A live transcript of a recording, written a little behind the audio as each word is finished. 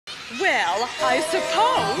Well, I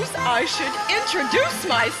suppose I should introduce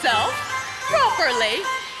myself properly.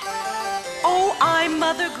 Oh, I'm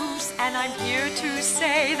Mother Goose, and I'm here to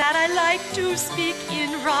say that I like to speak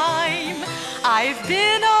in rhyme. I've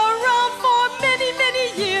been around for many,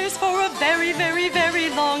 many years, for a very, very, very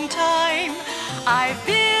long time. I've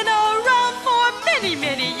been around for many,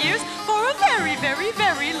 many years, for a very, very,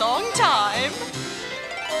 very long time.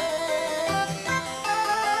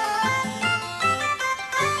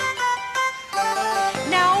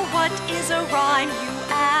 Now, what is a rhyme, you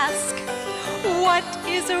ask? What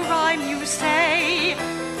is a rhyme, you say?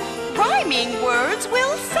 Rhyming words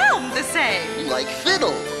will sound the same. Like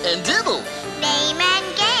fiddle and diddle. Name and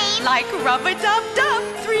game. Like rub-a-dub-dub,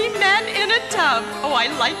 3 men in a tub. Oh, I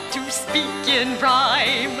like to speak in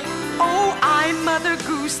rhyme. Oh, I'm Mother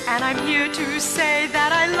Goose, and I'm here to say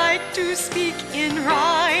that I like to speak in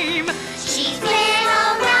rhyme. She's been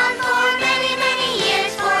around for many, many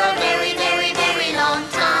years, for a very, very, very long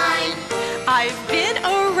time. I've been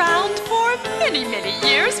around for many, many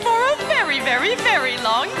years, for a very, very, very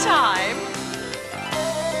long time.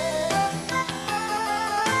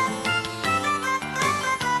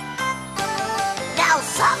 Now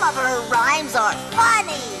some of her rhymes are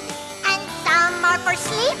funny, and some are for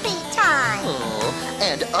sleepy time. Oh,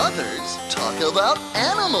 and others talk about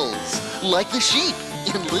animals, like the sheep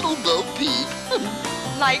in Little Bo Peep.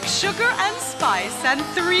 Like sugar and spice and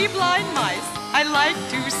 3 blind mice, I like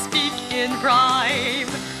to speak in rhyme.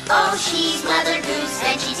 Oh, she's Mother Goose,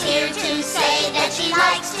 and she's here to say that she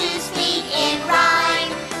likes to speak in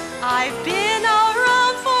rhyme. I've been